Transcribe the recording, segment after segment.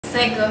So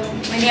I go,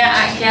 when you're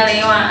at girl and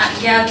you want at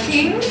girl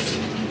things,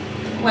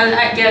 well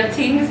at girl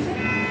things,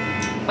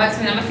 wax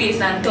me on my face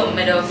and thumb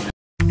me down.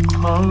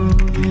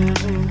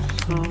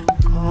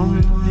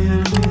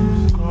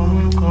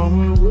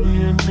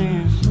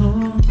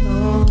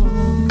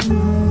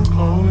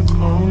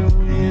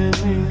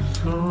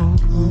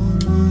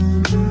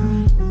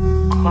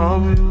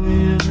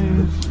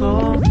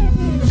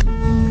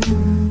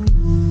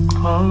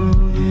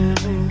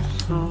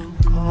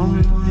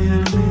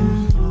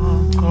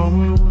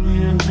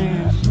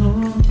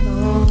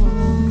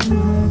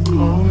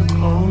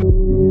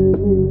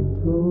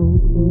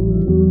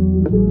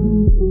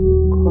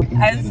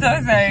 I'm so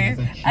sorry.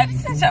 I'm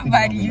such a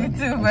bad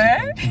YouTuber.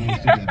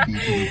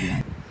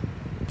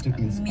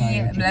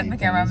 Me, left my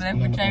camera, left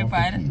my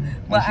tripod.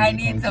 But I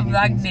need to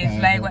vlog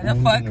this. Like, what the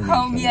fuck?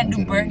 How me and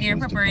do birthday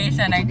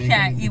preparation? I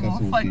can't even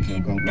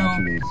fucking do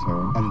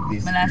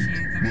my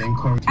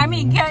lashes. I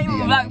mean, can't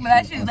even vlog my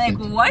lashes. Like,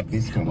 what?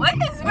 What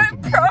is my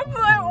problem?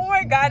 Oh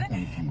my god.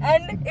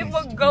 And if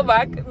we go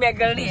back, me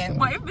go late.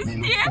 But if we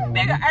stay,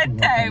 me go add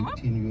time.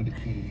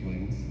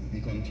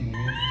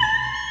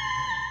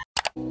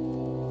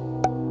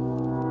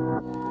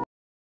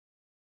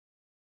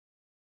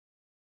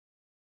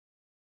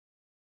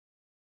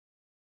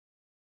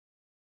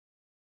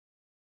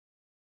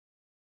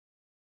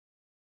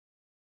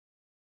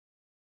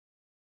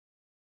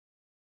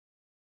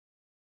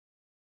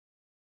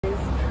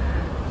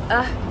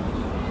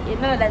 You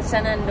know that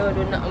Shannon don't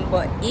do nothing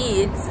but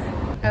eat.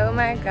 Oh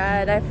my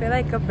god, I feel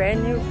like a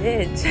brand new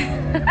bitch.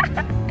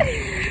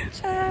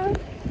 Child.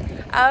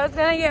 I was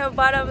gonna get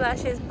bottom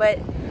lashes, but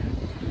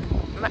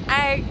my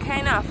eye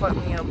kind of fucked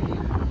me up.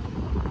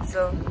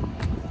 So,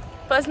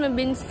 plus I've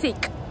been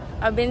sick.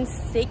 I've been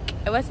sick.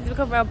 Ever since I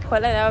come from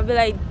Poland, I'll be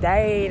like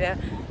dying.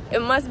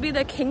 It must be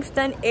the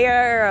Kingston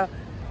air.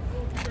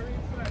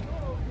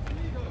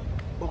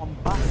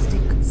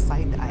 Bombastic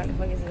side eye. What the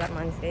fuck is that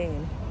man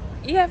saying?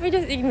 You have to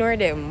just ignore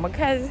them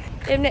because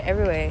they're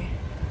everywhere.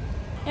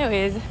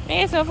 Anyways, I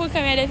get some food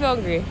coming here. I feel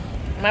hungry.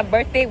 My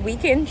birthday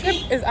weekend trip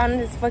is on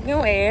this fucking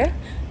way,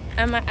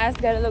 and my ass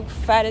gotta look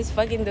fat as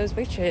fucking those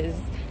pictures.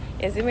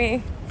 You see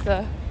me?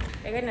 So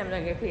I got them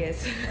like a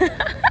place.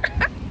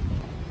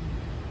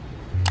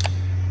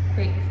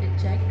 Quick fit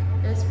check.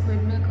 Just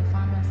put milk of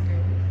farmer's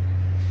skirt,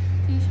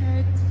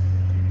 t-shirt,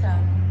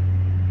 top,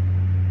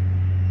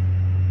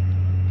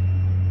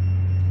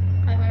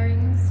 my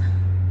earrings.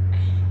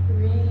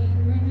 Rain,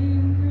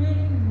 rain,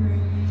 rain,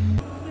 rain.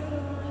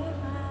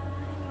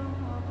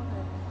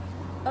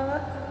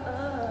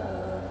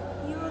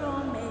 You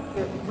don't make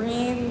it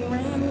rain,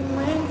 rain,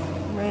 rain,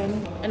 rain.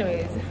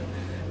 Anyways,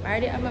 I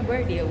already have my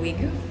birthday week.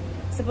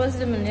 Supposed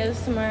to do my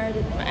nails tomorrow,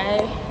 do my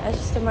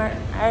eyelashes tomorrow,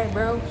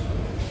 eyebrow.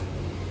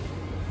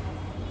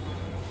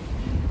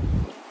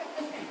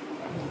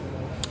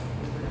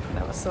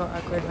 That was so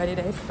awkward. Why did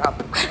I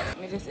stop?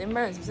 I just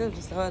embarrassed myself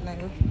just all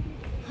night.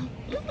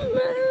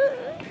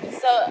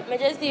 So I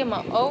just did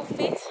my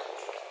outfit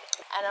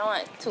and I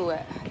want two or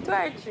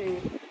three.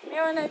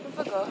 I want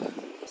to go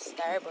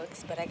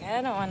Starbucks, but I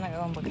kinda don't wanna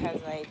go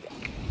because like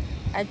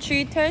at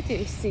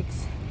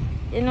 3:36,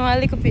 you know, I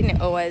look up in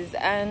the hours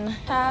and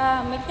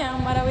I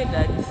can't bother with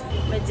that.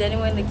 I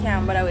genuinely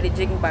can't bother with the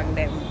drink back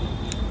then.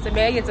 So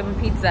maybe I get some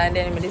pizza and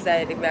then I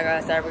decided to go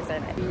to Starbucks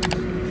and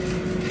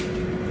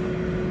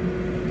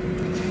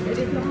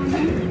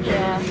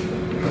yeah.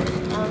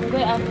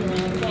 Good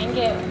afternoon. Can I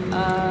get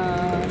a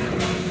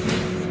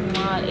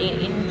small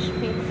 8-inch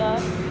pizza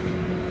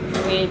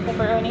with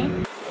pepperoni?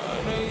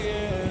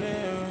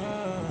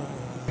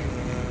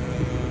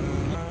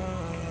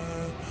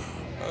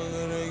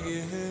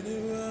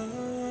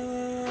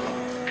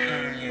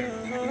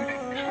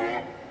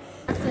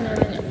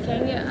 Can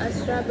I get a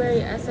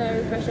strawberry acai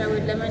refresher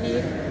with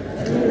lemonade?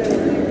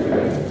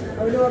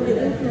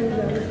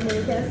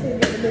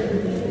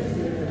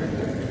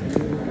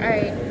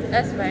 Alright,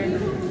 that's fine.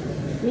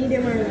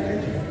 Medium or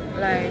large?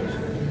 Large.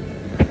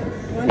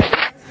 One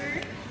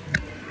skirt?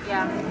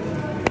 Yeah.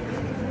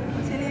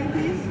 What's your name,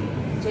 please?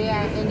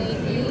 Jinae. Jinae.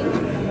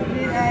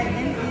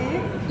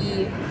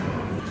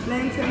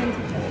 975.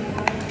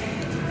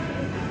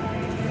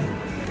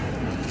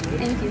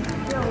 Thank you.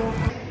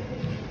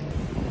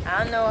 I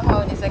don't know how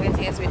this is going to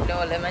taste with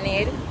no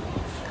lemonade.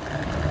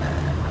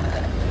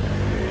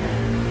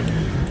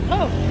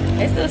 Oh,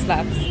 it still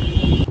slaps.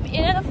 You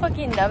know the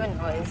fucking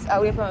Domino's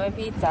away from my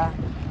pizza.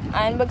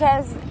 And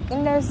because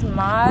in their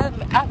small,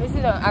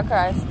 obviously don't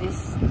across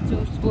this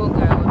two school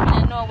girl. I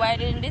don't know why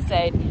they didn't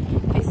decide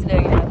to sit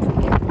down in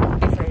two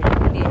different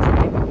days.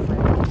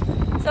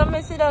 So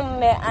I sit down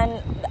there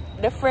and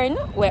the friend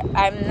where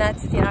I'm not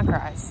sitting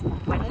across,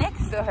 but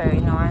next to her,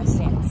 you know what I'm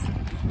saying?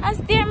 I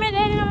stare me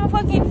dead in my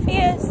fucking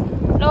face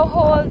the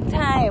whole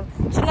time.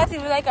 She not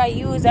even like I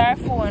use her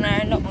phone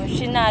or nothing.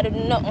 She not do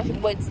nothing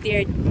but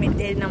stare me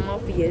dead in my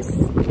face.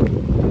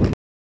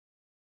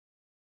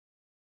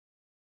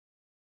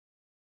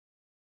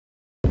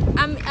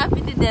 I'm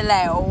happy to tell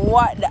like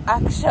what the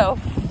actual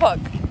fuck.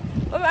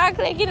 But I act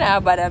like you know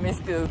bad me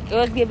still. It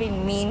was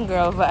giving mean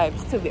girl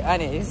vibes, to be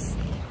honest.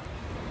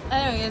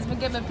 Anyways, we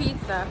get my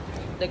pizza.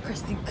 The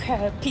crusty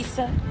crab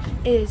pizza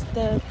is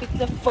the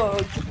pizza for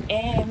you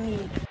and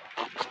me.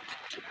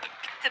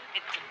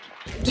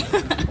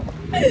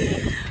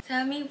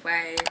 Tell me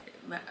why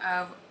I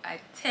have a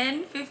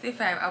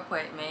 10:55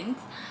 appointment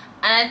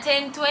and at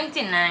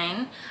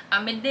 10:29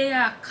 I'm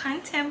there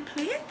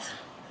contemplate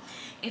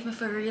if I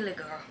for really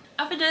go.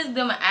 I could just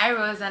do my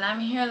eyebrows and I'm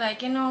here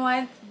like, you know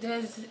what,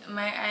 does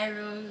my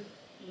eyebrows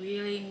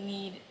really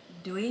need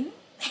doing?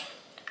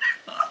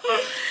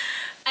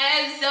 I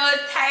am so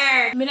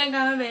tired. I didn't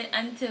go to bed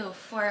until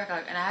 4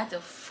 o'clock and I had to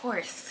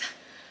forced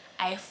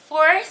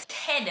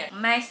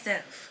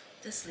myself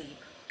to sleep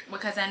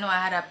because I know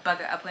I had a bag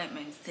of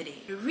appointments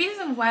today. The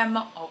reason why I'm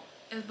up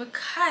is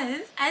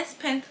because I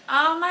spent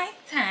all my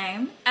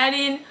time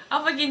adding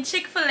a fucking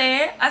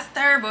Chick-fil-A, a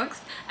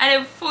Starbucks,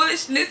 and a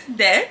foolishness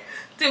there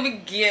to be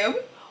game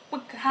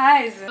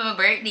because for my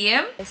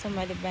birthday.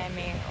 Somebody buy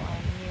me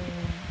one new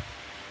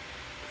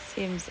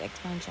Sims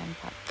expansion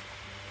pack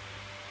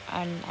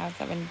and I was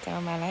having the time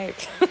of my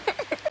life.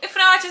 If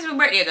not, watch this, my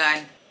birthday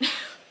gone.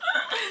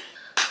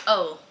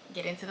 Oh,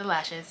 get into the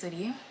lashes with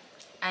you.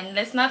 And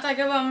let's not talk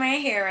about my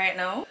hair right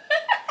now.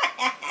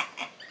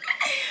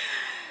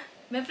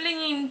 I'm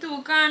flinging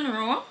 2K in a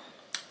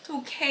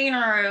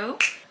row.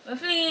 I'm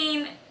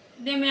flinging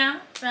them here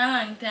for a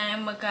long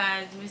time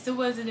because I'm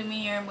supposed to do my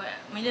hair, but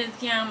I just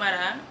can't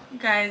bother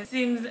because it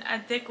seems I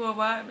take over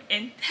my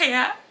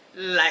entire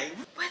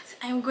life. But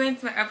I'm going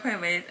to my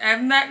appointment.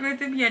 I'm not going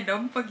to be a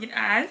dumb fucking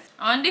ass.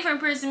 One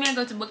different person I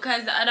go to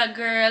because the other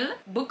girl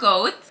book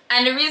out.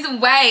 And the reason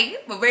why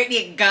my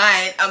birthday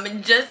gone,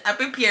 I'm just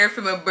prepared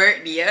for my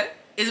birthday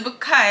is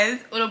because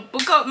when I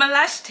book out my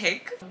lash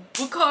tech,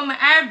 book out my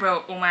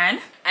eyebrow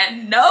woman,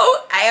 and now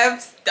I am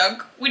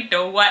stuck with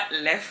the what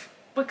left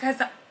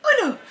because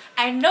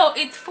I know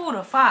it's for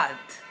the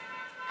fault.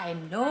 I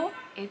know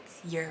it's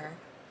your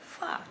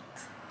fault.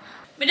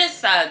 But just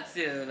sad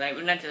too, like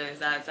we're not really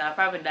sad, so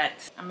probably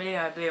that I'm really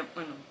gonna blame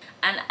Uno.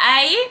 And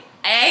I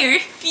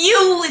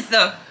refuse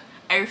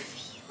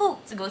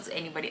to go to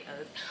anybody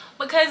else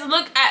because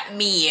look at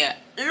me,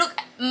 look,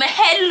 my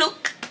head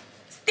look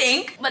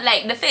stink, but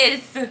like the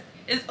face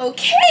is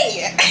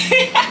okay.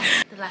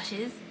 The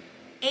lashes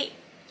ate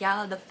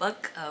y'all the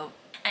fuck up.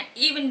 And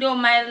even though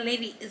my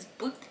lady is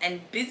booked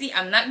and busy,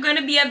 I'm not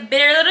gonna be a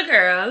bitter little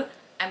girl.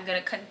 I'm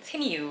gonna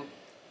continue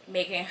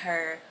making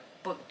her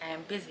booked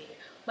and busy.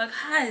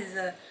 Because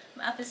I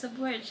have to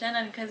support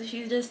Shannon because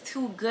she's just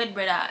too good,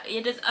 brother.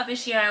 You just have to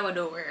share with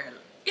the world.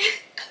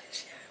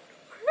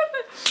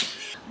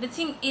 The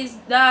thing is,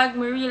 dog,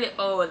 me really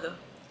old.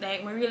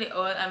 Like, me really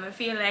old and I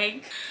feel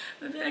like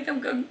I'm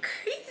going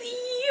crazy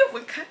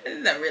because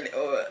I'm really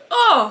old.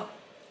 Oh!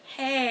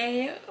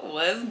 Hey,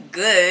 what's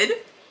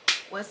good?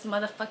 What's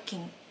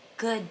motherfucking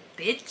good,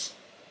 bitch?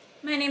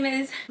 My name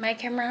is... My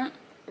camera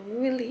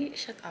really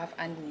shut off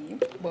on me,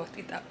 but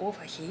it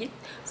overheat,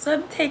 so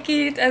I'm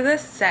taking it as a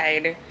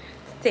side to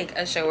take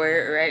a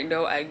shower right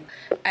now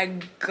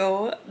and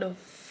go the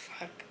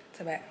fuck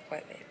to my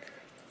appointment.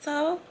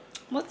 So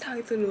let's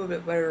talk to a little bit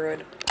about the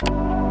road.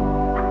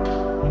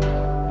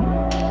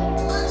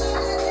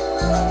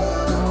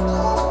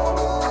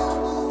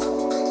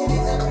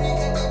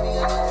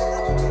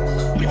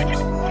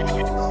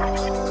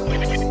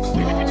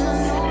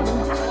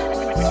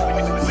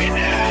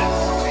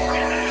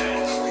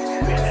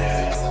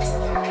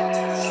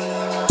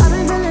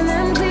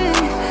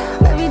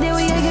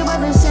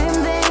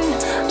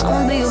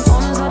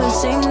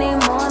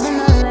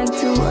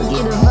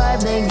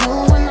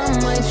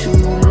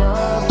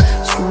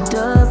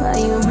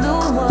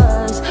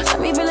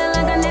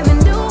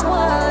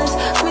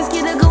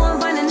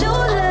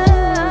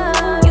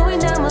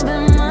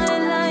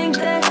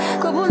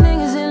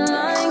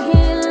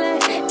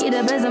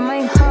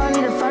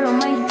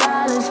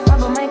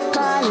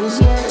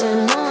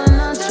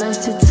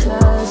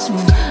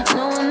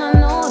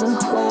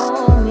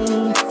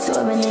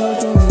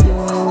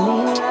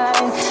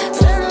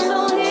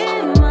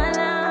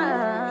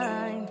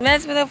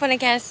 That's what funny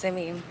can't see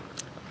me,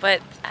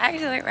 but I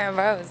actually like my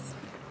brows.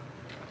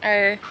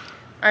 Or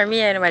me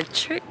and my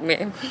trick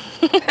me.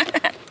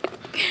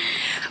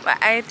 But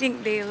I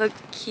think they look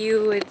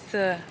cute.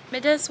 I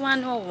just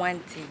want to know one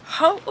thing.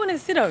 How you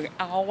sit down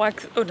and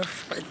wax on the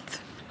front?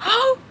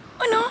 How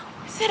you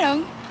sit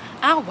down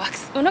and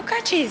wax on the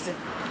crotches?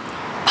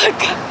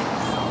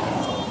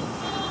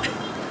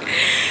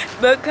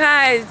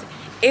 Because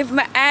if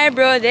my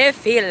eyebrow they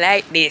feel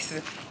like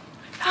this,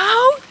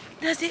 how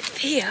does it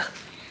feel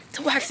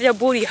to wax your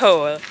booty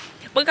hole?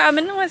 Because I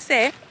know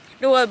say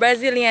the whole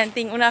Brazilian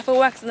thing when I have to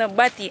wax in the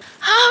body.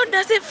 How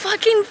does it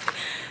fucking...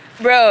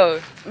 Bro,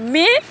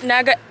 me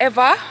never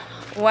ever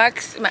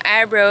wax my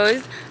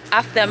eyebrows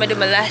after I do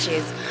my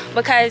lashes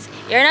because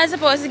you're not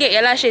supposed to get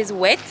your lashes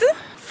wet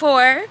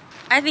for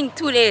I think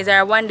 2 days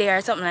or 1 day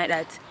or something like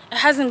that. It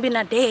hasn't been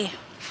a day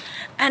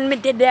and me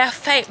did there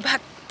fight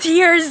back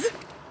tears.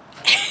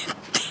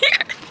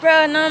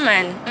 Bro, no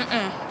man.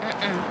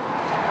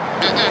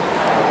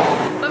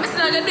 But I'm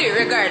still I'm gonna do it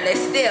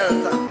regardless still.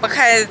 So.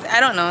 Because I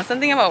don't know,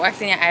 something about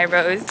waxing your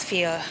eyebrows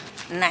feel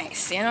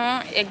nice, you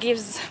know? It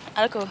gives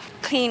a little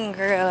clean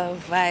girl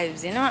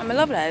vibes, you know? I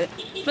love that.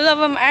 I love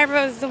when my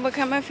eyebrows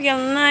become I feel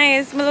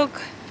nice, I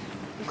look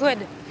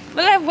good.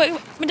 I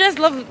just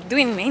love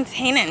doing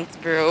maintenance,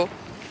 bro.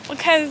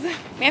 Because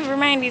we have to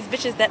remind these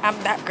bitches that I'm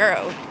that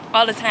girl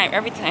all the time,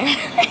 every time.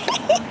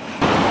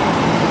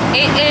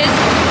 It is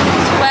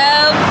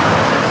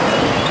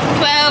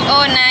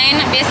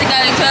 12:09,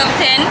 basically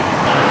 12:10.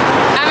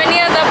 And my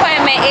nails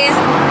appointment is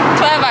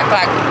 12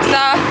 o'clock. So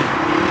I'm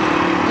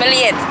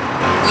late.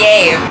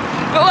 Yeah.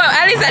 But well,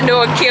 at least I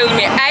don't kill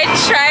me. I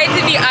try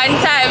to be on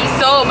time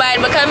so bad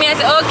because I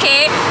say,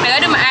 okay, I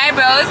gotta do my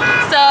eyebrows.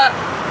 So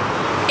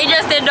it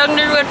just stay down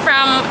the road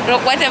from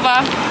whatever.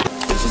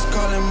 She's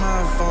calling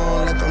my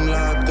phone like I'm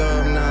locked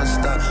up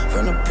non-stop.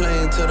 From the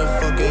plane to the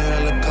fucking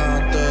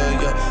helicopter,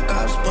 yeah.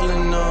 Cops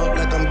pulling up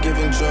like I'm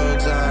giving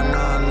drugs,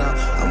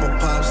 nah. I'm a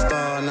pop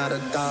star, not a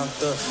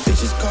doctor.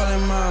 Bitches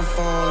calling my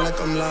phone like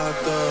I'm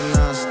locked up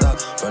non-stop.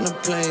 From the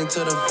plane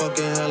to the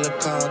fucking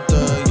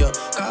helicopter, yeah.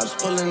 Cops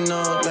pulling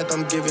up like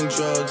I'm giving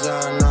drugs,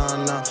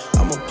 nah.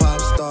 I'm a pop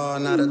star,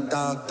 not a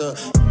doctor.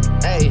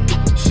 Hey,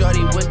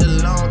 shorty with the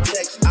long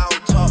text, out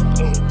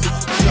talking.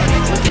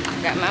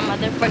 Got my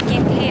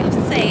motherfucking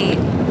KFC.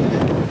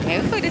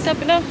 Maybe fuck this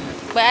up enough.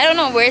 But I don't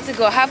know where to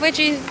go. Halfway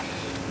through,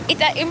 it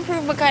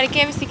improved because the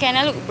KFC kind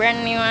of look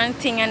brand new and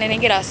thing, and then they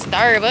get a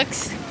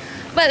Starbucks.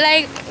 But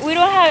like, we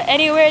don't have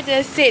anywhere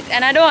to sit,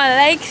 and I don't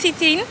like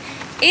sitting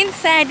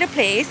inside the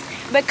place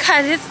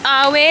because it's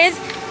always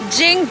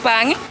jing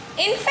bang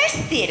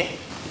infested,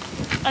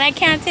 and I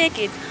can't take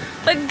it.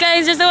 But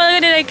guys, just a while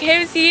ago at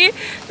KFC,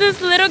 this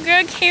little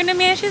girl came to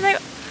me and she's like,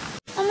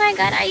 oh my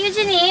god, are you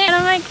Jinae? And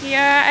I'm like,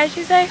 yeah. And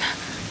she's like,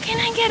 can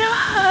I get a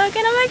hug?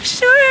 And I'm like,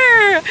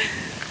 sure.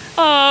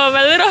 Oh,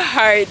 my little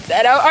heart.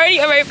 And I'm already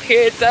on my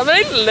period, so I'm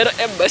like a little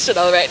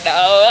emotional right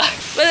now.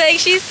 But like,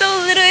 she's so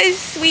little and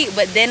sweet.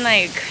 But then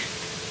like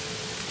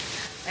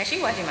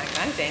she's watching my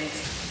content.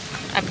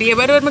 I'll be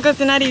able to do my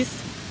cousin at this.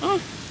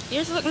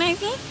 Yours look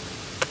nice, eh?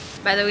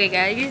 By the way,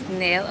 guys,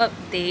 nail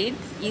updates.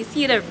 You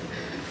see the,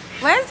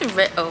 where's the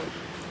red? Oh,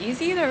 you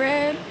see the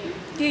red?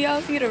 Do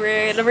y'all see the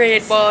red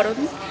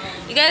bottoms?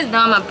 You guys know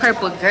I'm a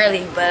purple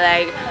girly, but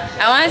like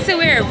I want to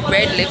wear a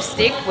red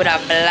lipstick with a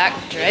black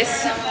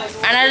dress,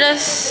 and I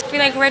just feel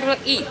like red will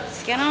eat,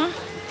 you know?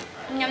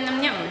 Yum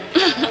yum yum.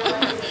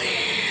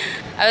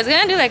 I was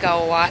gonna do like a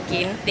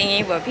walking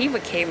thingy, but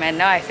people came and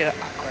now I feel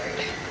awkward.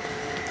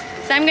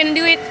 So I'm gonna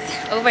do it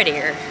over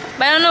there.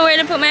 But I don't know where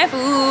to put my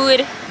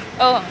food.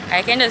 Oh,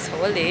 I can just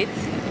hold it.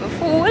 A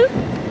fool.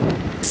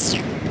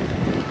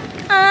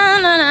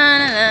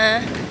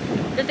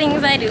 The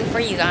things I do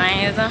for you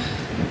guys.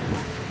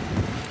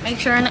 Make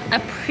sure and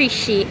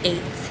appreciate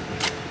it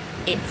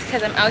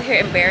because I'm out here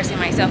embarrassing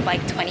myself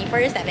like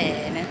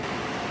 24/7.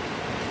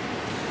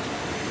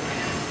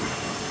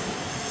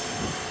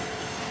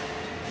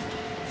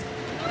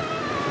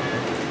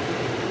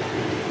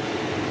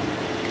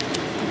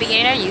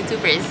 Being a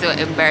YouTuber is so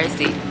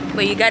embarrassing,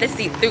 but you gotta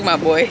see through, my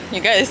boy.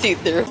 You gotta see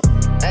through.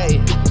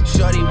 Hey,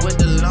 shorty with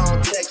the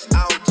long text,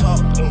 out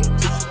talking.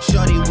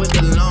 Shorty with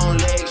the long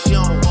legs, she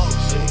don't walk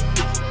shit.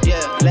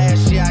 Yeah,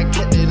 last year I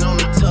kept it on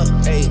the tuck.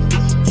 Hey,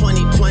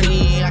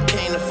 2020 I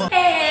came to fuck.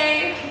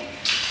 Hey,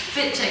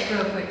 fit check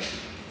real quick.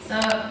 So,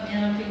 you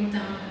know, pink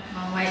down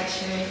my white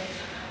shirt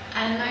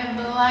and my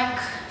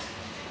black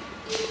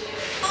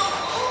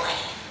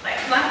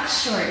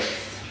shorts.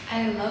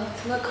 I love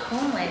to look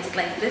homeless.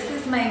 Like, this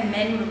is my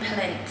men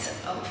repellent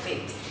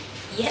outfit,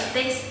 yet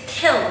they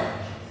still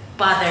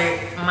bother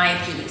my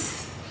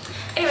peace.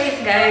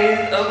 Anyways,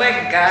 guys, oh my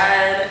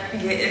god,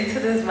 get into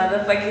this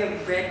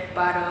motherfucking red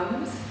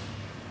bottoms.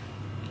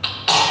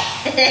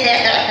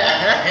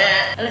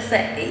 Let's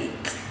say 8.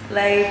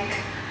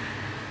 Like,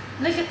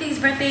 look at these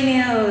birthday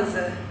nails.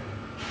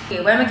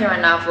 Okay, why am I camera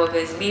not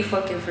focus? Be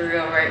fucking for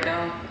real right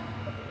now.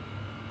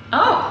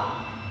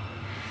 Oh,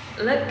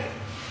 look.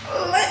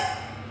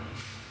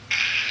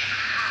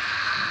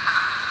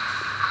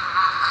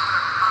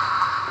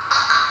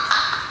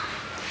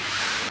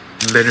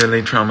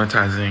 Literally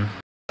traumatizing.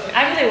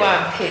 I really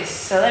want to piss,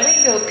 so let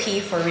me go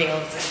pee for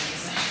real.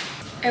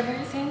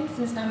 Ever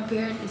since I'm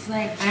period, it's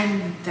like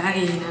I'm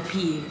dying to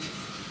pee.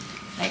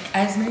 Like,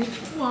 as many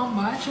people want to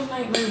watch, I'm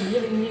like, we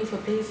really need for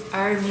piss.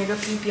 I need to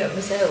pee up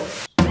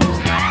myself.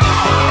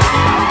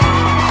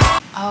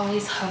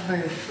 Always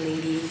hover,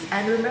 ladies,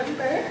 and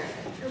remember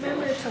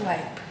to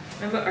wipe.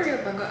 Remember, hurry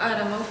up and go out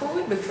of my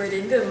phone before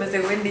they do my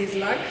Wendy's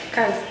lock,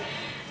 cause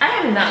I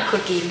am not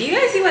cooking. Do you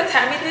guys see what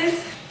time it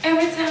is?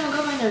 Every time I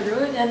go on the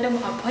road and do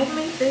my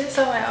appointments, this is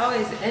how I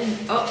always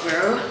end up,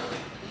 bro.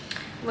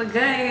 But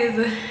guys,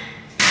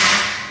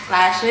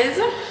 lashes,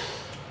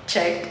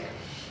 check.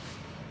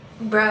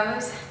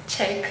 Brows,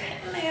 check.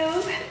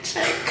 Nails,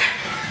 check.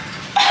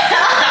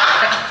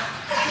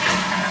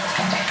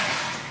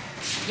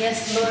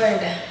 Yes,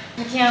 Lord. I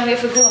can't wait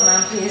for go on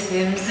my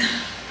piercings.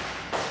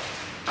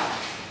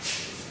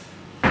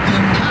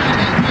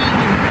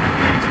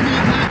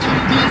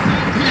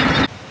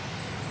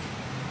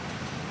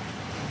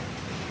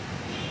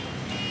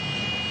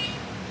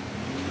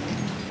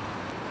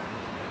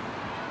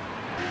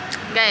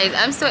 Guys,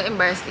 I'm so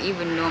embarrassed to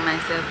even know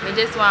myself. I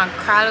just want to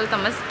crawl out of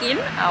my skin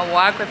and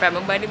walk away from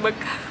my body because,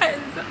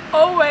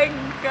 oh my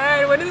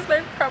god, what is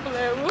my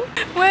problem?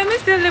 Why am I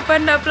still living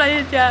on that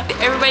planet? Yeah?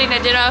 Everybody in the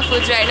general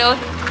foods right now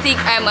think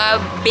I'm a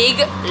big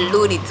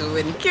Looney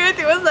Tune.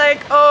 Cutie was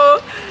like,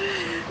 oh,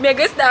 me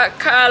go start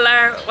call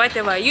her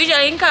whatever. Usually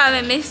I call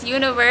me Miss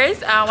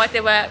Universe and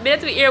whatever. I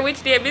don't hear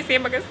which day I say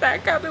I'm going to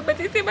start calling, but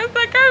you see I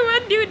start calling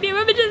one new name.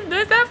 I just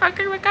do stuff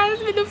because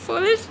it's the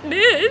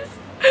foolishness.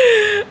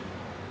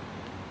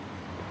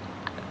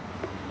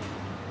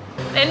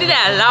 Then did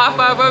I laugh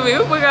over me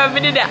because I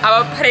did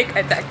have a panic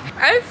attack.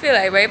 I feel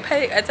like my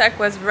panic attack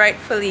was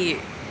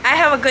rightfully, I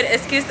have a good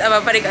excuse of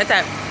a panic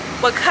attack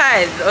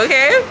because,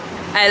 okay,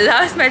 I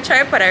lost my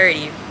tripod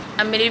already.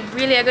 I mean,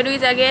 really I gonna do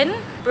it again?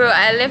 Bro,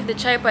 I left the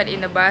tripod in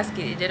the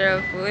basket in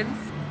General Foods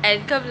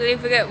and completely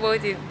forgot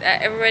about it.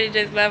 Everybody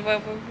just laughed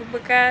over me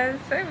because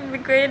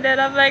I'm going there.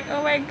 I'm like,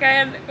 oh my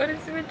god, what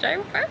is my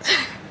tripod?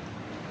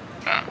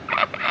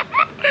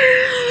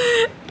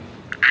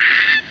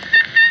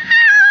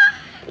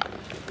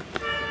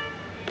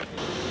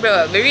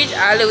 Bro, we reached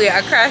all the way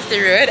across the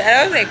road and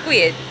I was like,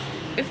 wait,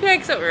 I feel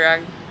like something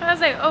wrong. I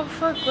was like, oh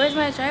fuck, where's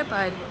my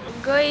tripod?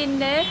 Go in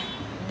there,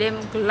 them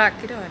lock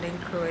it on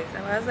and close.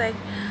 And I was like,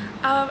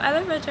 I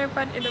left my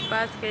tripod in the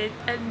basket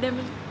and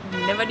them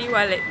never did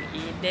want to let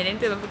me in. Then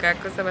until I got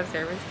customer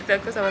service.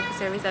 Customer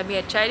service, I mean,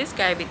 I try to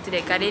describe it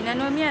today because they didn't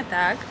know me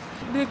attack.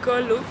 They go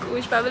look,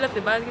 which probably left the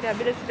basket. I've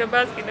been in the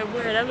basket no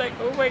more. And I'm like,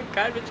 oh my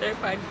god, my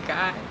tripod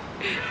gone.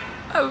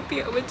 I'm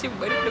paying how much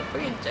money for the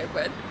fucking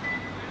tripod.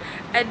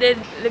 And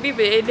then the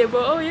people in there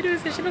go, oh, you know,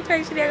 so she looks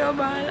like she didn't go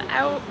ball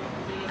out.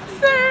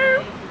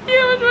 Sir, you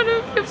don't want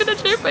to pay for the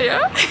tripod,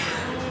 yeah?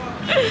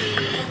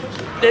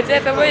 The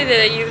type of money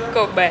that I used to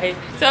come by.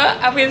 So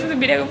I'm going to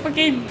be like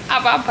fucking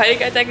have a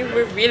panic attack if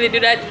we really do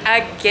that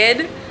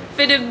again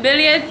for the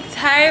millionth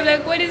time.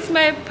 Like, what is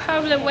my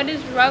problem? What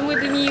is wrong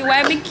with me?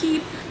 Why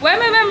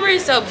my memory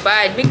is so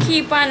bad? Me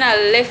keep on I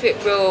left it,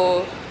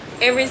 bro,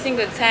 every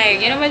single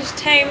time. You know how much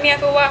time me have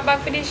to walk back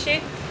for this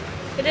shit?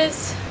 I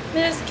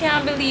just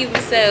can't believe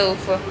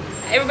myself.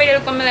 Everybody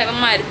look at me like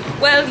I'm mad.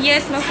 Well,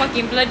 yes, my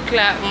fucking blood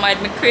clot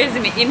mad, me crazy,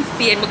 me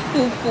insane, me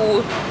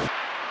cuckoo.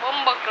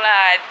 Bumbo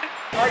clot.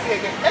 Okay,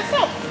 let's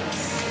go.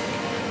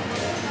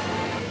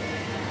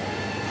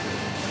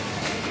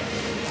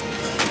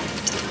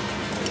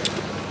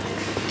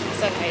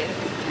 So guys,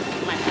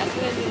 my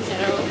husband in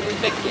general will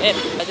forget.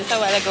 Just a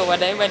while ago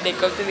when they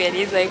come to me and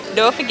he's like,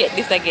 don't forget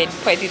this again,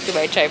 point it to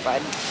my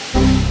tripod.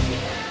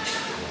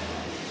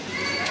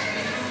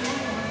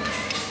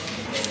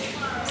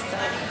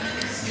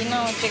 You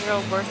know, it's a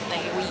girl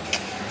birthday week,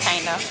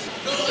 kinda.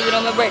 Even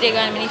though my birthday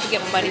gone, I need to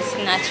get my body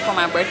snatched for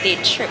my birthday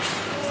trip.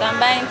 So I'm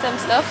buying some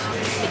stuff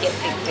to get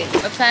picked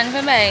with. I plan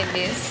for buying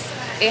this.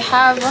 I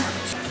have,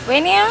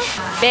 when you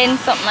bend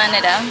something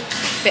another,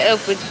 to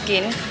help with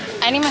skin.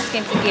 I need my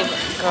skin to give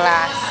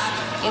glass.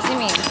 You see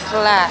me?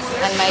 Glass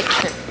on my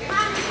trip.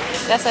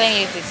 That's what I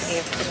need it to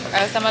give. Or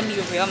else I'm gonna be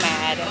real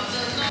mad.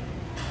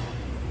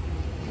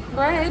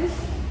 Go ahead.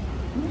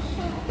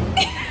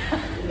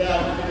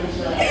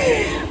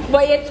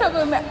 But you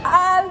trouble me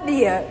all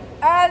day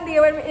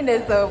when I'm in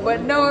the zone.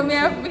 But now when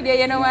I'm in video,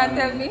 you know what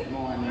tell me?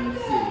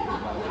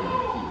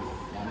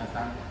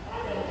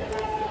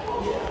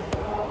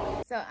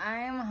 So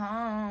I'm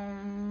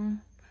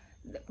home.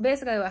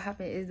 Basically what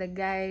happened is the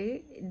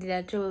guy did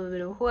a trouble with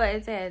the whole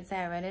entire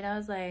time, and then I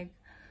was like,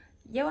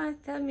 you want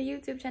to tell me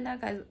YouTube channel?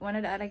 Because one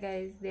of the other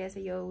guys there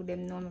said, yo,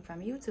 them know me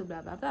from YouTube,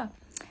 blah blah blah.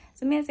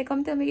 So me I say,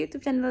 come tell me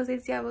YouTube channel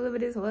since you have all over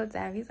this whole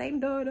time. He's like,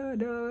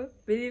 no.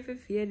 Believe it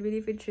feared,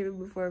 believe it true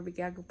before we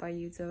can go on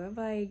YouTube. I'm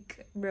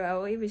like, bro, I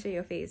won't even show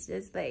your face,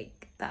 just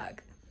like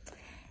talk.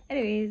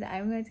 Anyways,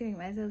 I'm going to make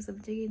myself some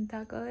chicken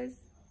tacos.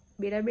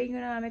 Better bring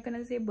it on, I'm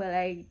gonna say, but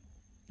like,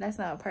 that's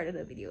not a part of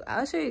the video.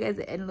 I'll show you guys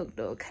the end look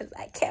though, because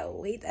I can't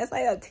wait. I saw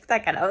it on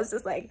TikTok and I was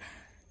just like,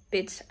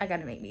 bitch, I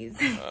gotta make these.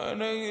 I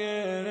gotta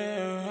get it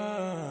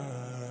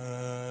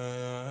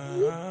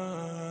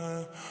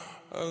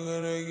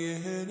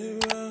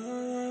right.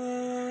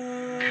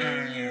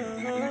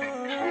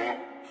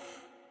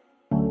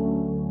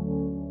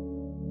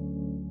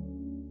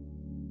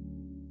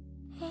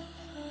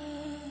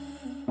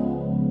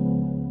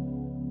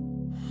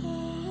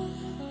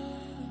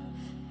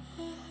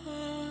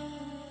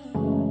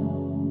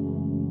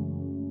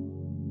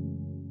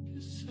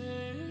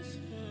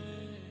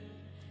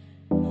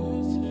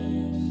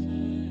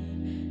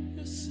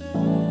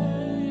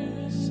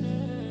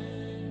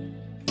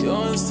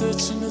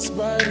 Touching this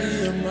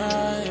body of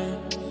mine.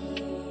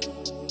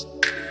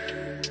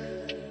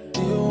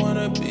 Do you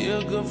wanna be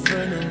a good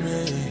friend of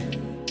me?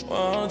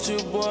 Why don't you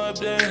boy up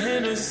that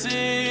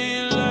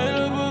Hennessy? Light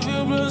up a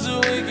few blunts so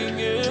we can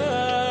get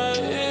high.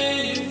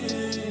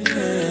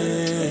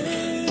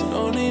 Yeah.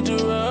 No need to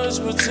rush,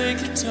 but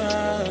take your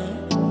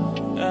time.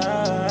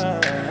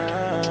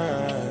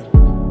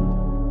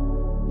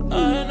 I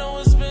know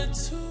it's been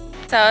too.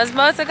 So I was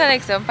about to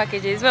collect some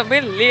packages, but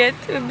we're late.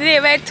 We're late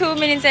by 2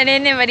 minutes and they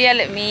never did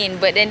let me in.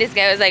 But then this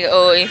guy was like,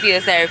 oh, he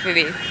feels sorry for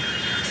me.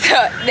 So So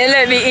they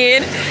let me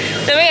in.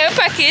 So we got a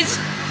package.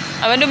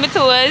 I'm gonna do my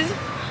toes.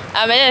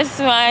 I'm just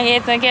want to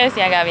get some KFC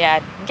and got me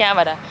out. Can't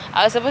bother.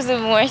 I was supposed to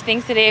do more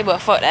things today,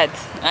 but fuck that,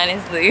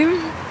 honestly.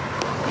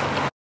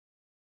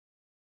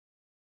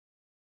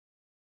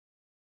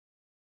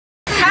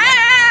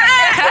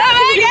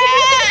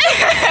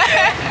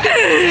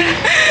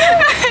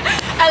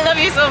 I love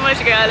you so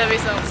much, girl. I love you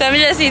so much. So I'm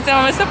just seeing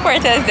some of my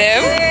supporters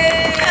them.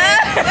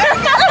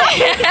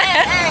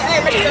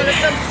 Hey, make sure to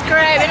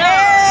subscribe, you know.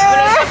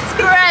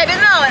 Subscribe, you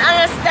know.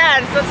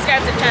 Understand.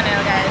 Subscribe to the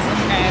channel, guys.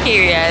 Subscribe.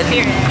 Period.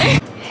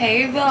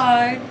 Hey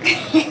vlog.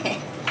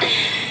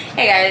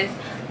 Hey guys,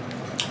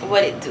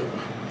 what it do?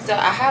 So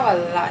I have a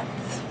lot,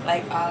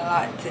 like a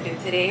lot to do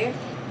today.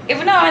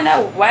 Even though I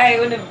know why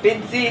you would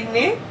been seeing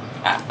me,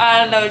 I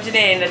don't know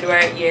Jinae in the door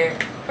here.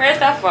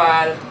 First of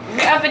all,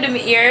 me have to do my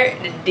ear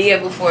the day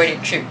before the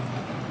trip.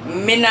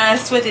 Me not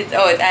sweat it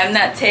out. I'm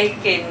not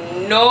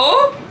taking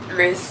no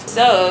risk.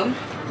 So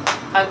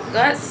I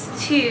got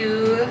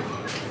to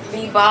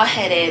be bald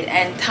headed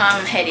and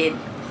tom headed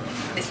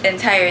this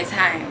entire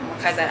time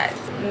because of that.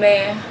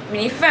 Me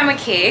need to find my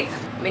cake.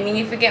 I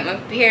need to get my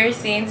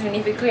piercings. I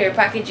need to clear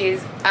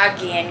packages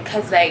again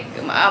because like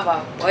I have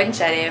a bunch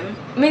of them.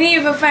 I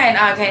need to find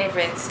all kind of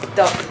different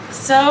stuff.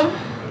 So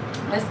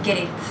let's get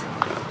it.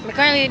 I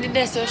currently did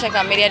this so check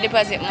out media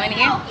deposit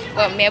money,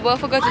 but me about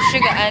to go to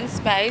Sugar and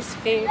Spice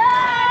to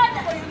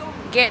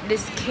get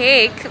this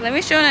cake. Let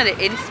me show you the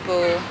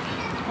inspo.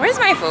 Where's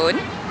my phone?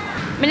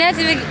 I'm not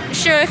even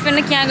sure if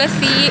you can go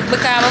see it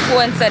because my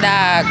phone's so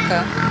dark.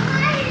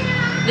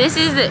 This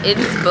is the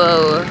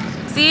inspo.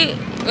 See?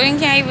 You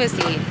can't even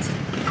see it.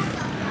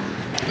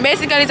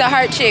 Basically, it's a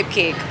heart-shaped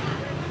cake.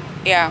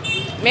 Yeah.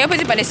 Maybe I'll put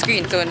it on the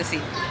screen so you can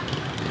see.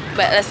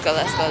 But let's go.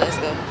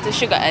 To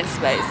Sugar and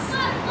Spice.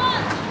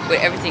 With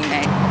everything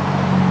nice.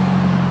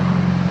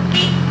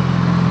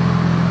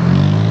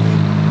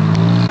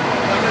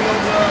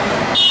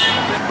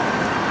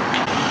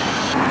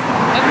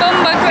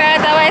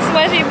 Why so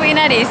much people in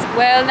this?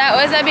 Well, that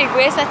was a big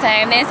waste of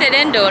time. They said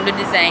then don't do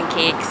design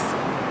cakes.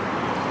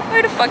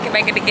 Where the fuck am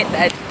I gonna get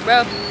that,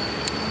 bro?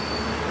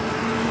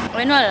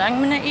 You know I'm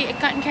gonna eat a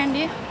cotton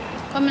candy?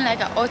 Coming like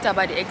an out of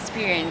body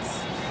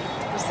experience.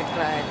 What's the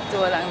glad?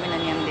 So long I'm gonna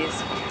name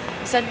this.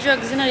 It's a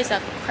drugs, you know, it's a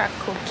crack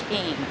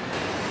cocaine.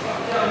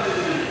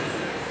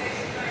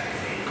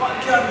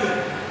 Cotton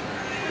candy.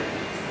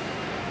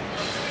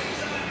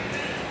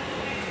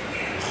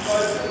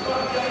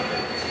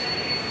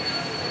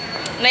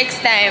 Next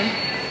time.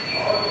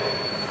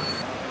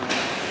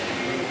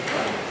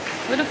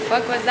 What the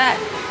fuck was that?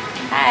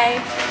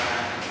 Hi.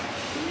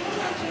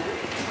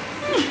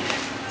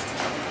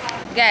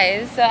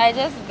 Guys, so I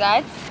just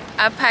got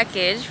a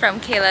package from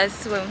Kayla's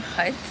Swim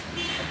Hut.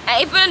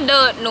 And if you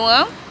don't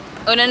know,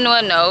 or don't know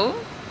now,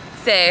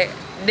 say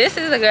this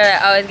is the girl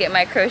that I always get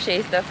my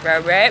crochet stuff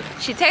from, right?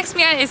 She texted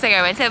me on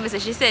Instagram and told me so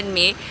she sent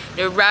me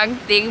the wrong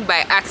thing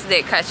by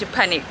accident because she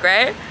panicked,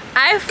 right?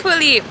 I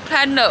fully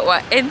planned out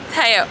one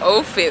entire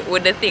outfit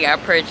with the thing I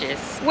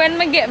purchased. When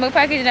I get my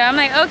package now, I'm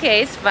like,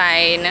 okay, it's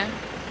fine.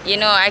 You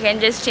know, I can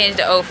just change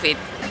the outfit.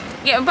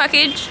 Get my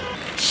package.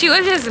 She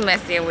was just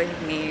messing with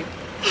me.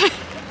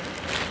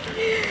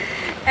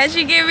 And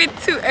she gave me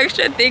 2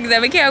 extra things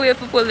and I can't wait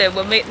to pull them,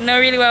 but I don't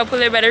really want to pull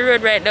them by the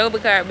road right now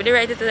because I'm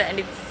right to that and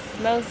it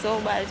smells so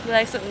bad. It smells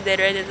like something dead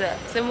right there.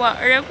 So I want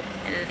to hurry up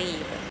and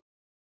leave.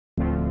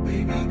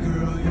 Baby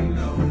girl, you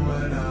know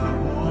what I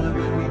want.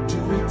 Let me do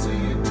it to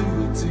you, do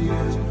it to you.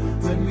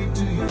 Let me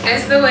do you.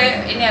 It's the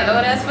way, in your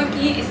load as for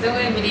key, it's the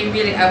way we didn't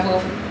really have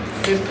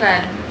to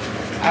plan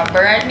a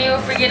brand new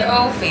freaking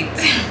outfit.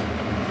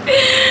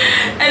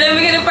 And then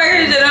we get the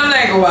package and I'm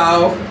like,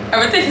 wow. I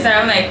would take it and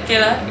I'm like,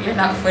 Kayla, you're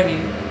not funny.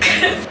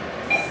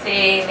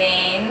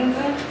 Savings.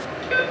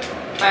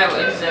 My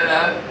wish, you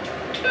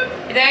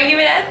don't give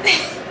me that?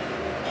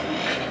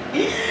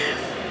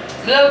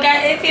 Look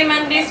at him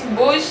and this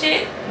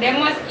bullshit. They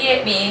must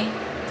hate me.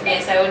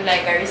 Yes, I would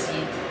like a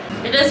receipt.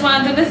 You just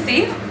wanted to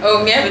see?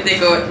 Oh, me have to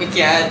take out my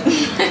card.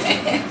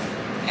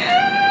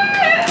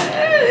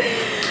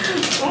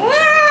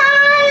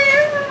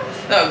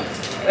 Look,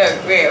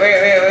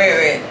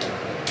 wait.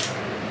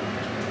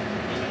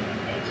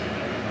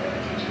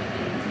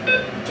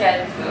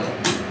 Cancel.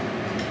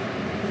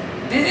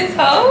 This is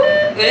how?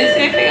 This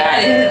is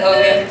how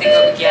we have to take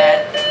out the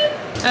card.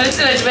 I'm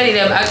too much money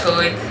them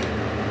account.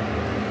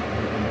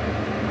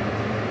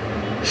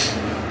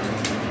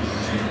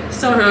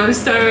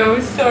 Sorrows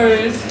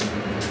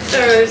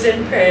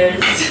and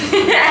prayers.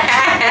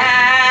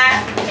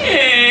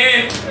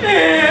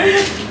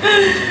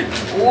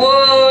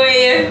 Whoa!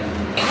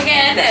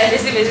 Okay,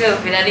 this is in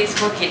this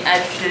fucking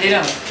ad, you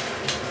know.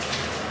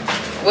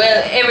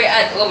 Well, every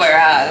ad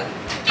overall.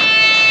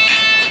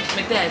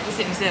 This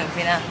is myself,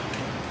 you know.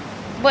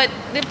 But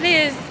the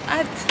place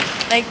at,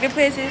 like the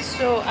place is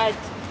so at.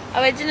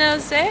 Original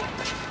say, I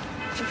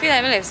feel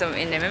like I left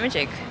something in there. Let me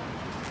check.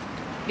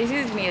 This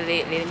is me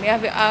lately. Me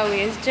have to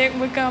always check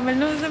because I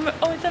know I'm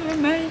out of my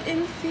mind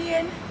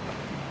insane.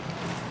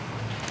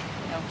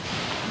 No.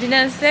 Did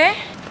I say?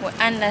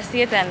 under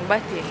Satan's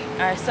body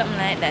or something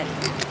like that.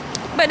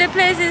 But the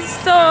place is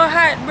so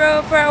hot,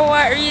 bro. For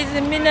what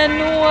reason? Me don't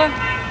know.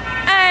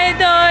 I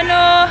don't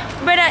know.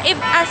 Brother, if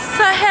I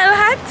so hell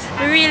hot,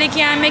 we really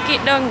can't make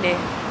it down there.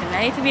 And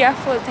I need to be a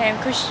full-time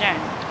Christian.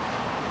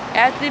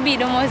 I have to be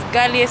the most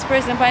godliest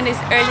person on this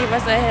earth if I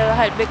so hell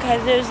hot,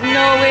 because there's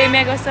no way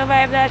me gonna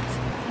survive that.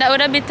 That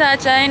would have been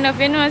torture enough,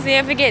 you know. So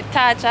if you get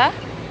torture,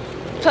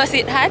 plus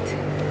it hot.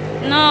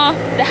 No,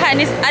 the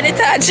hotness of the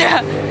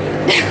torture.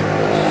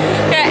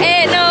 There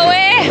ain't no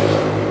way.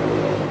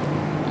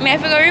 Me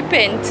have to go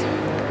repent.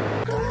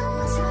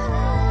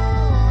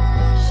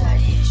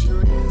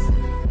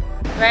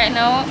 Right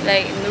now,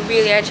 like, me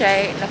really are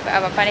trying not to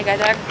have a panic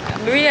attack.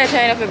 Me really are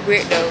trying not to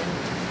break down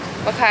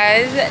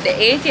because the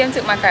ATM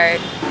took my card.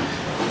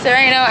 So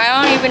right now,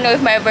 I don't even know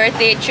if my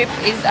birthday trip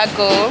is a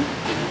go.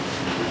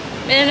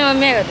 I don't know what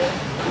I'm gonna do.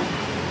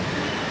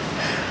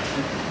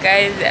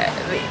 Guys,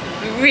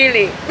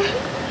 really,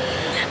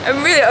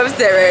 I'm really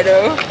upset right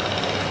now.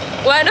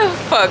 What the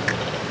fuck?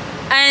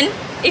 And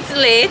it's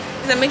late,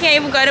 so I can't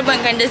even go to the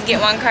bank and just get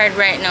one card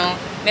right now.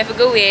 I have to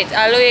go wait.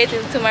 I'll wait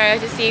till tomorrow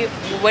to see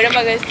what am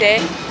I gonna say,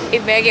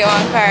 if I get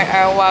one card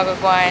or what I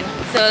go on.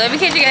 So let me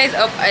catch you guys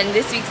up on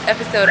this week's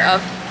episode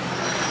of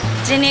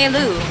Jinae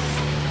Lou.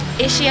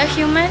 Is she a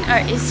human or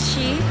is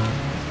she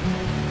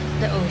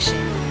the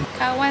ocean?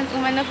 Cause one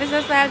woman up is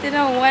assault, you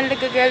know, one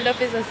little girl up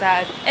is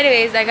assault.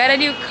 Anyways, I got a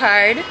new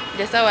card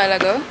just a while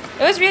ago.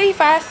 It was really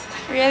fast,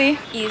 really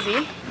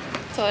easy.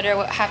 Told her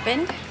what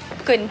happened.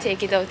 Couldn't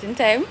take it out in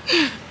time.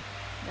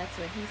 That's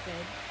what he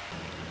said.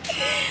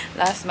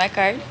 Lost my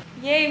card.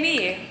 Yay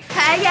me!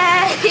 Hi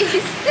guys!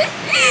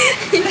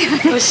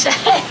 I'm shy.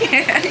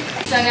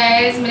 So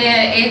guys, I'm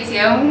at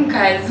ATM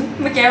because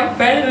I can't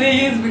finally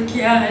use my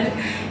card.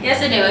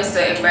 Yesterday was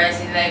so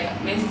embarrassing. Like,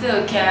 I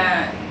still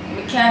can't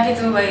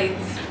get over it.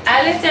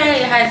 I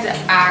literally had to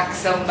ask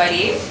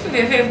somebody for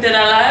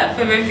 $50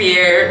 for my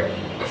fear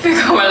to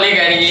come and look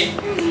at it.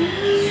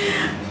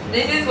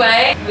 This is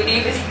why we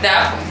need to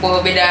stop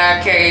but we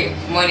don't carry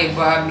money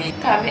for me.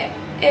 Come here.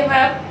 If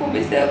I put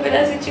myself in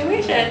a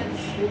situation,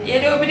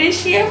 you know me to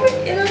share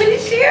with you, know me to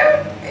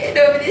share, you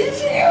know me to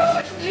share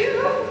with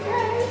you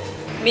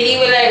guys. Me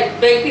even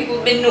like beg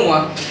people me know,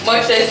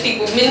 much less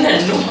people me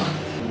not know.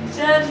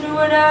 Jadu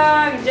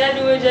dog,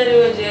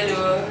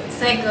 jadu.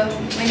 Psycho,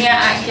 when you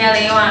act girl,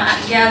 you want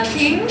act girl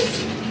things?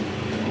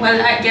 Well,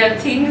 act girl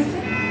things.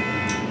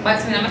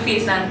 Wax me on my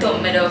face and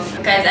thumb me down.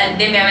 Because at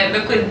them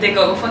I couldn't take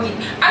out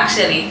fucking.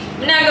 Actually,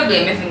 I'm not gonna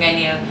blame my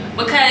fingernail.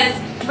 Because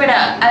brother,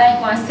 I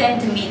like 1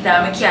 centimeter,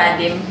 I can't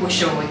them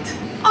push out.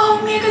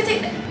 Oh, me I could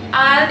take that.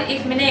 And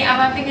if I didn't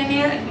have a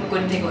fingernail, I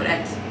couldn't take out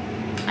that.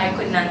 I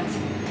could not.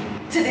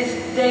 To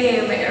this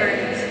day, my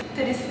earth.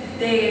 To this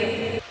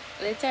day.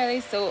 Literally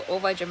so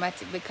over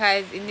dramatic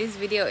because in this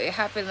video it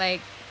happened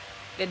like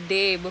the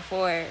day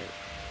before.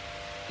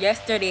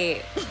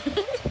 Yesterday.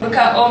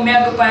 Because oh me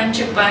I go on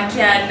trip and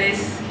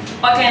careless.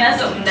 What kind of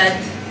something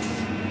that?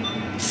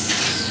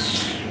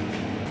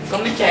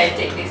 Come and try to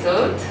take this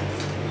out.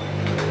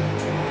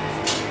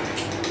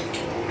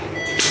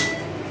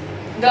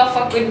 Don't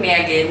fuck with me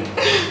again.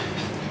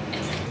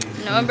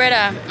 No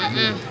brother.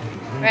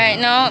 Right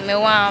now me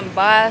want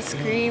ball,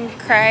 scream,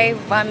 cry,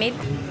 vomit,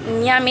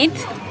 yam it,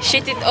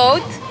 shit it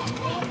out.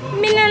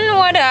 Me don't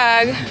know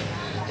dog.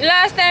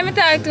 Last time I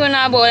talked to her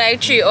about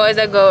like 3 hours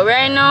ago.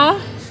 Right now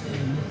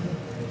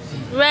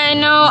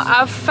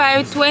at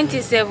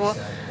 5:27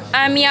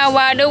 and me I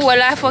want the whole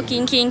of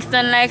fucking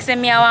Kingston like say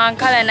me I want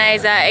to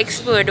colonize and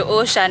explore the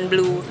ocean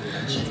blue.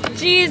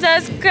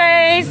 Jesus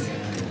Christ.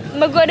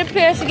 I go to the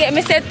place to get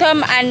my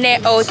septum and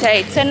then out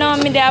it. So now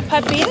me there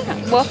popping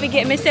but to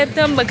get my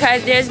septum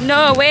because there's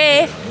no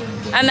way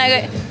I'm not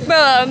going.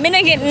 Bro, me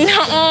not getting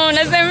no.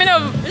 That's why me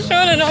not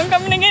showing no. I'm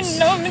not getting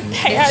no. I'm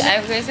tired.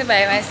 I'm going to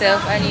buy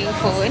myself a new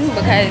phone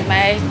because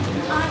my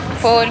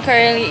phone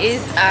currently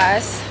is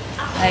ass.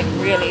 Like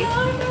really.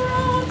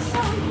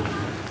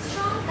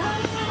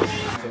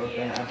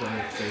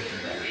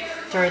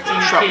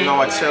 Shop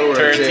now at Selway,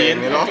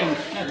 13, you know?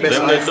 Best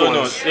Them they don't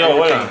know. iPhones. Yeah,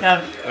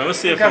 well, let me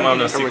see if I'm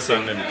on 6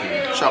 on them.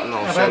 Shop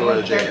now,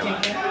 Selway,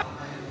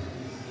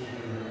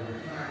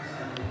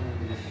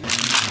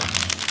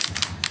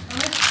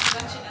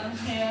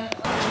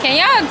 Can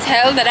y'all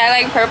tell that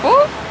I like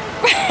purple?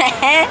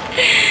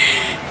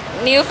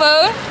 New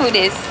phone? Who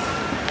this?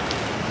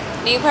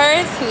 New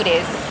purse? Who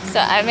this? So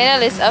I made a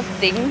list of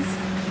things.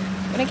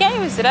 But I can't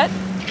even see that.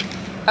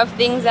 Of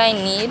things I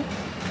need.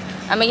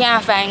 And I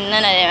can't find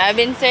none of them. I've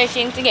been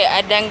searching to get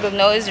a dangle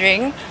nose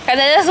ring. Because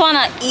I just want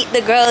to eat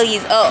the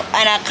girlies up.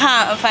 And I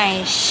can't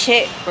find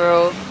shit,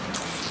 bro.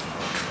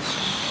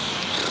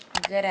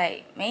 Good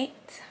night,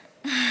 mate.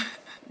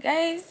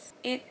 Guys,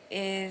 it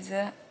is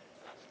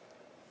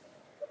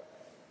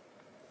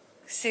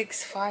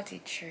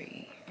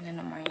 6:43 in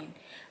the morning.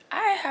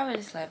 I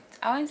haven't slept.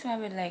 I went to my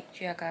bed like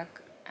 3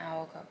 o'clock and I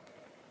woke up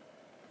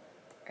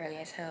early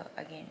as hell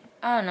again.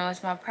 I don't know,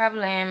 it's my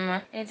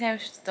problem. Anytime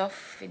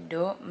stuff is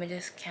dope, I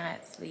just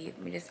can't sleep.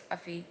 I just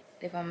have to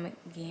live on my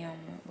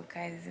game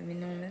because I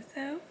know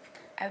myself.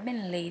 I've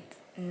been late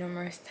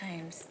numerous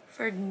times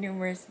for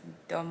numerous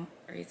dumb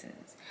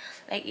reasons.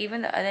 Like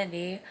even the other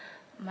day,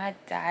 my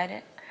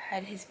dad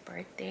had his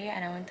birthday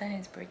and I went on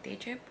his birthday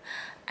trip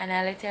and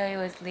I literally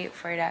was late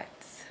for that.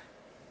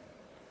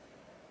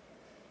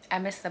 I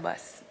missed the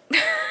bus.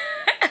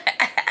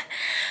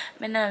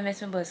 But now I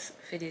missed my bus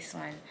for this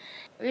one.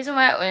 The reason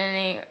why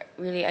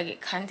I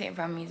get content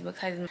from me is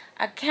because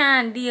I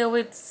can't deal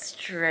with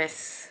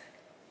stress.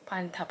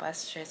 On top of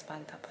stress,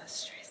 on top of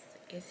stress.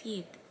 You see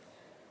it?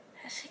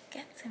 That shit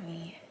get to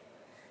me.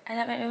 And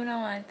that make me not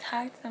want to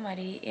talk to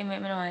somebody. It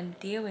make me not want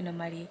to deal with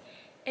nobody.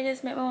 It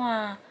just make me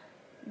want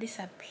to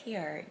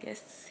disappear.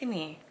 Just see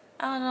me.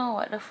 I don't know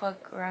what the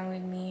fuck wrong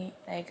with me.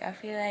 Like I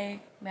feel like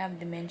I have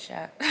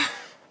dementia.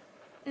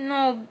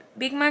 No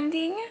big man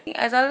thing.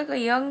 As I look a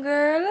young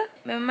girl,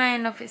 my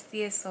mind of it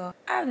stays so.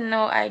 I have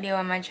no idea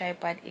what my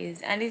tripod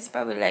is, and it's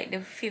probably like the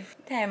 5th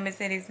time I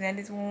said this in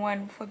this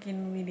one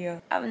fucking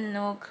video. I have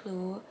no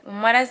clue. My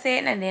mother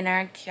said it in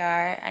her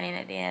car and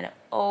in the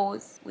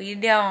house. We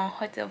there on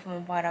hotel for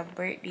my father's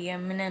birthday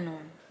and I don't know.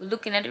 We're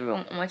looking at the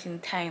room much in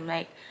time.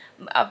 Like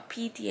I have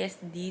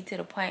PTSD to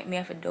the point me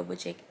have to double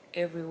check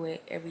everywhere,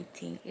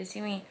 everything. You see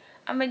me?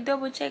 I'm a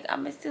double check.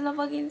 I'm still not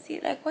fucking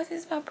see like what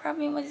is my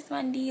problem, what is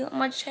my deal, how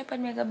much tripod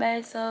me go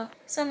buy. So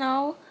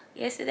now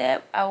yesterday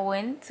I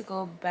went to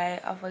go buy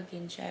a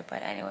fucking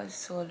tripod and it was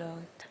so low.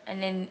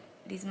 And then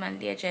this man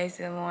there tries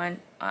to want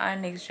our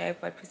next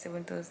tripod for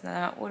 7,000.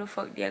 Now who the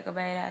fuck do I go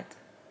buy that?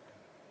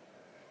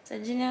 So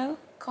Jinae,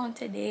 count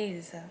the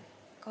days.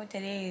 Count the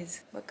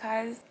days.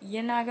 Because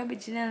you're not gonna be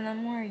Jinae no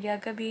more. You're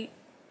gonna be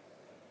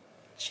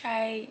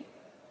try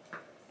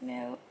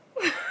no.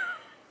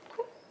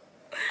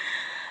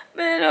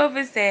 But I don't know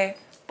if it's there,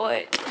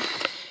 but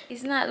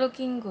it's not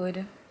looking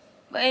good.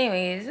 But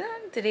anyways,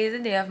 today is the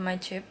day of my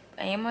trip,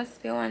 and you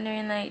must be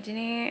wondering like,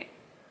 Jinae,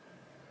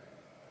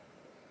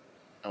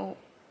 oh,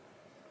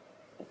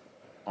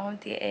 on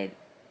to your head.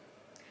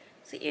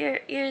 So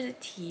here's the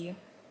tea.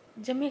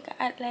 Jamaica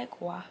act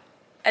like what?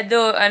 I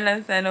don't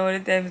understand all the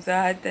time it's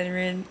hot and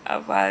rain.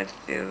 I fall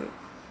still.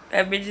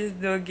 I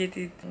just don't get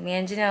it. Me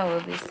and Jinae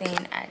will be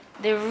staying at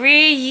the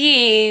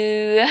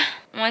Rio.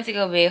 I want to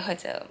go to a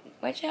hotel.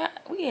 But yeah,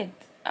 weird.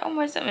 How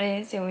much something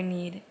they say we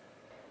need?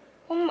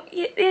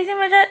 They say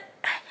much that.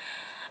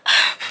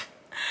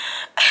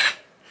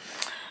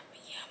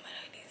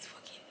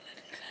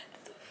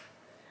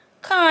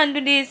 Can't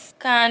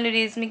do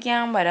this, me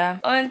can't bother.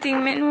 Only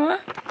thing me know,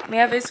 me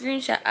have a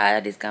screenshot all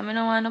of this because I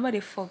don't want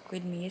nobody fuck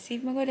with me. You see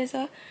if I go there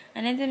so,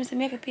 and then tell me say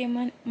me have to pay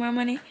more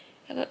money.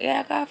 I go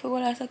have to go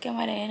to suck your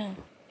mother, you know.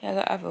 I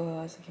go have to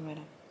go to suck your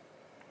mother.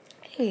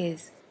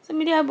 Anyways, so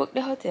me did book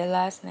the hotel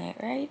last night,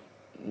 right?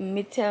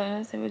 Me tell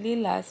them so me did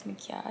lost my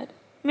card.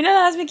 Me not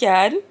lost my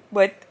card,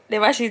 but they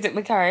actually took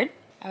my card.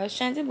 I was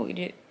trying to book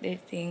the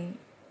thing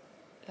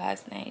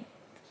last night.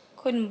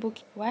 Couldn't book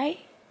it. Why?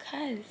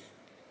 Cause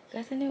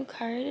got a new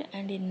card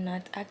and did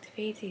not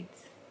activate it.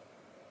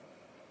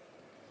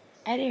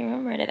 I didn't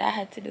remember that I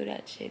had to do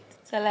that shit.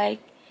 So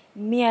like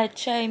me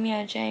try.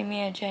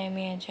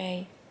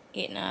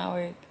 It not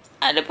work.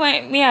 At the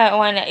point I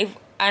wonder if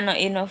I not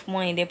enough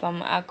money there on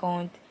my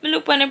account. I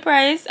look on the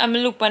price and I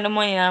look on the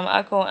money on my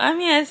account.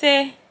 And I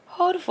say,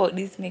 how the fuck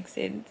this makes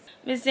sense?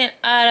 I send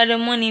all of the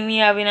money me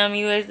have in my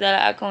US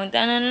dollar account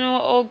and I don't know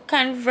how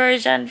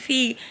conversion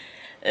fee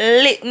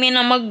lick me in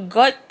my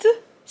gut,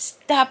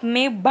 stab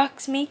me,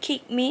 box me,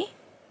 kick me.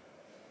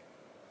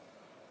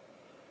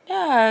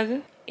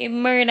 Dog, it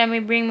murder me,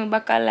 bring me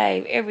back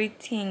alive,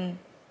 everything.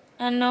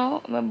 I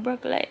know, I'm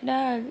broke like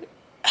dog.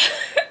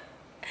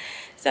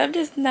 So I'm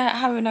just not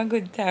having a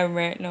good time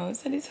right now.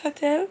 So this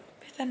hotel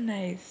is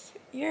nice.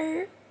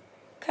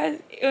 Cause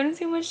you don't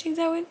see how much things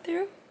I went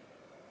through?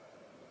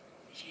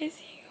 You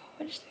see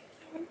how much things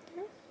I went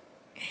through?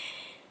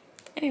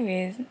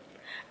 Anyways,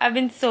 I've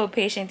been so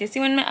patient. You see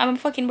when I'm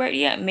fucking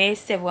birthday at May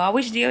 7th. I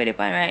wish they were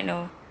on right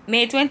now.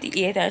 May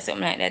 28th or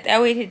something like that. I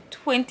waited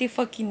 20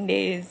 fucking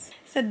days.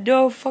 So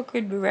don't fuck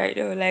with me right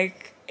now.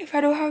 Like, if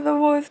I don't have the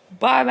most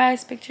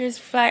barbarized pictures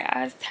fly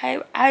ass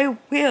type, I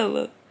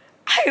will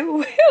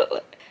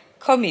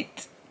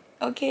commit.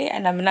 Okay?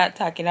 And I'm not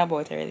talking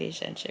about a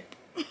relationship.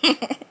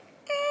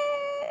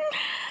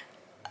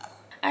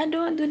 I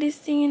don't do this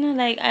thing, you know,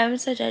 like I'm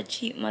such a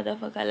cheap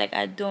motherfucker. Like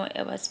I don't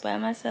ever spoil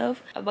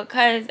myself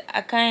because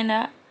I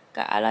kinda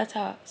got a lot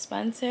of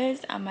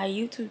sponsors and my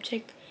YouTube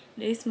check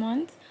this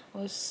month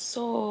was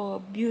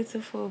so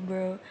beautiful,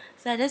 bro.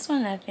 So I just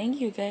wanna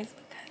thank you guys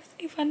because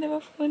if I never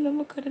found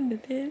them, I couldn't do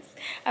this.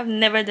 I've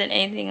never done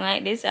anything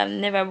like this. I've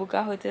never booked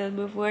a hotel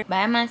before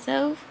by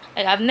myself.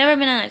 Like I've never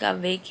been on like a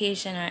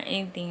vacation or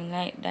anything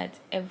like that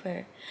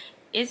ever.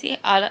 You see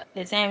all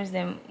the times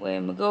them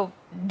when we go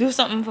do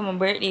something for my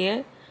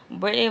birthday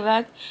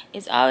vlog,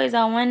 it's always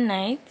a one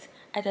night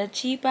at a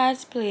cheap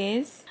ass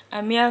place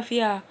and me have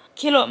to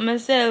kill up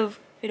myself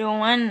for the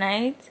one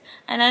night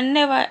and I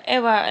never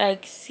ever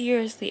like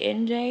seriously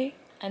enjoy.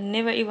 I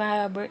never even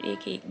had a birthday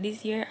cake.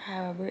 This year I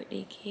have a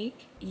birthday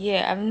cake.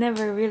 Yeah, I've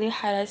never really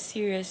had a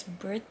serious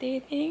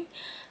birthday thing.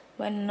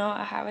 But no,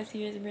 I have a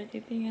serious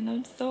birthday thing, and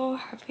I'm so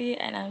happy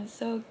and I'm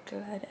so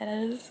glad and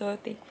I'm so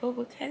thankful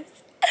because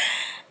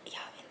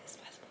y'all been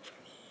responsible for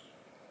me.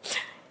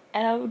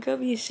 And I'm gonna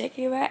be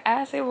shaking my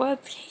ass and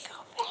won't take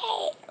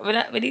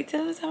away. But you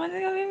tell me someone's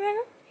gonna be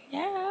married?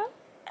 Yeah.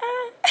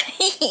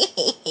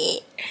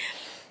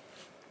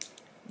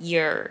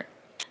 Yeah.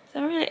 So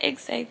I'm really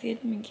excited.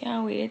 I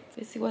can't wait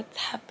to see what's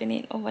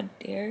happening over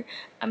there.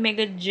 I'm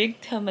gonna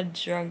drink till I'm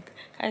drunk.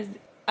 Cause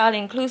all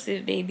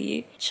inclusive,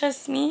 baby.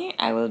 Trust me,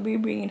 I will be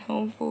bringing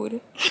home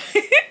food.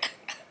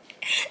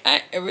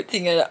 And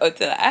everything in the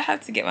hotel. I have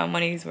to get my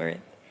money's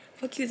worth.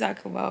 What you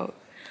talking about?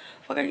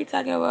 What are you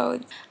talking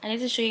about? I need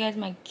to show you guys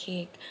my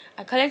cake.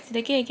 I collected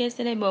the cake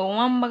yesterday, but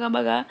one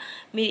baga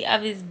me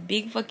have this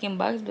big fucking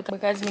box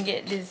because me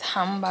get this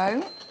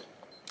handbag.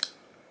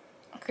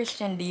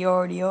 Christian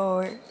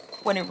Dior.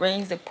 When it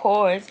rains, it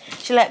pours.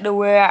 She like to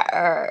wear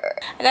her.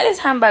 I got this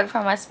handbag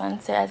from my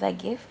sponsor as a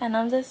gift, and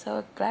I'm just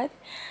so glad.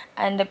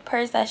 And the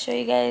purse I show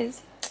you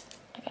guys,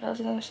 I got a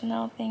little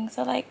Chanel thing.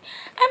 So like,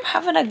 I'm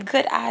having a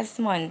good ass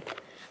month.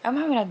 I'm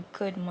having a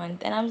good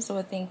month, and I'm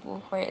so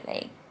thankful for it.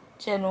 Like,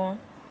 you know,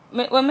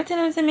 when I tell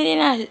them to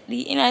me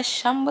in a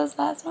shambles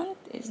last month,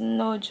 it's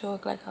no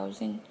joke. Like, I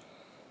was in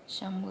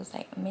shambles,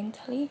 like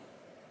mentally.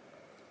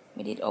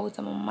 I did out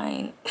of my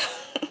mind.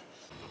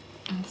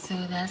 And so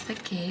that's the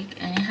cake,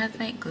 and it has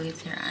like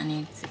glitter on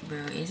it,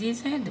 bro. Is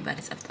it the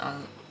baddest of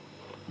all?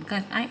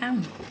 Because I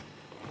am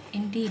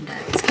indeed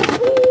that.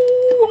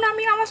 Ooh, now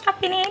me almost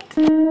dropping it.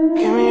 Give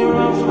me a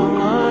run for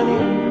money.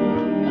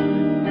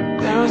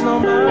 There is no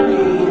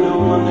money, no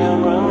one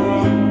around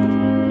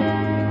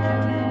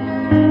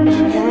me.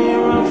 So give me a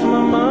run for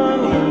my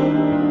money.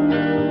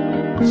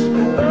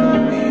 Spend on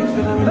me,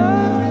 feeling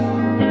lovely.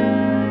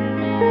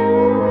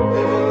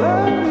 Living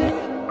lovely.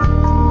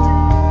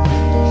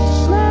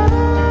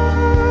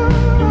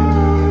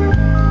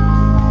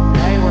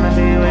 I wanna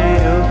be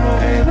with you.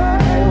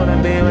 I wanna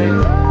be with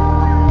you.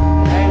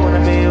 I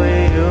wanna be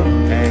with you.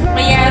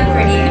 But yeah, I'm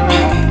pretty.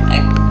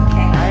 Okay.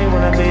 I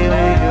wanna be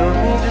with you.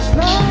 Just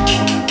love.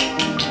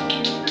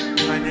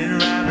 If I didn't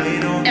ride,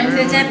 bleed on I'm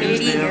such a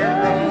beauty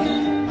girl.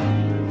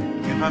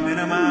 If I'm in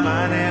my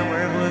mind, then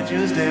where would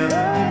you still?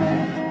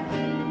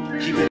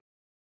 Keep it.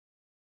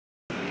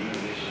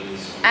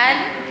 And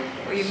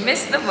we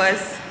missed the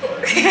bus.